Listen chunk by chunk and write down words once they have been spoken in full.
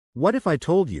What if I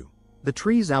told you, the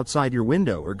trees outside your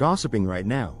window are gossiping right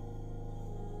now?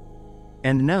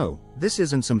 And no, this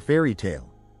isn't some fairy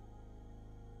tale.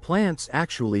 Plants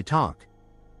actually talk.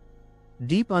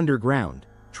 Deep underground,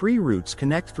 tree roots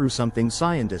connect through something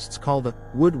scientists call the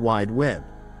wood wide web.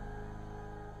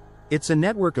 It's a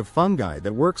network of fungi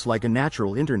that works like a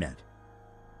natural internet.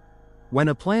 When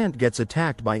a plant gets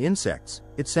attacked by insects,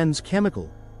 it sends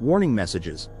chemical warning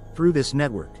messages through this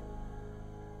network.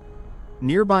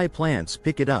 Nearby plants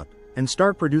pick it up and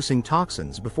start producing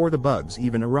toxins before the bugs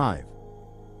even arrive.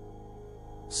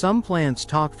 Some plants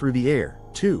talk through the air,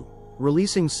 too,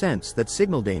 releasing scents that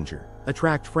signal danger,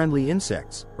 attract friendly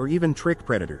insects, or even trick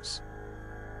predators.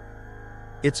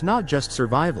 It's not just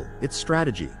survival, it's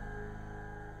strategy.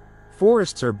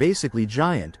 Forests are basically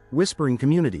giant, whispering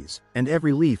communities, and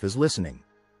every leaf is listening.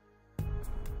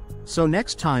 So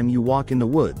next time you walk in the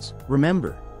woods,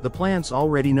 remember, the plants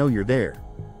already know you're there.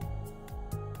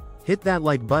 Hit that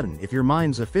like button if your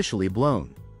mind's officially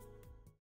blown.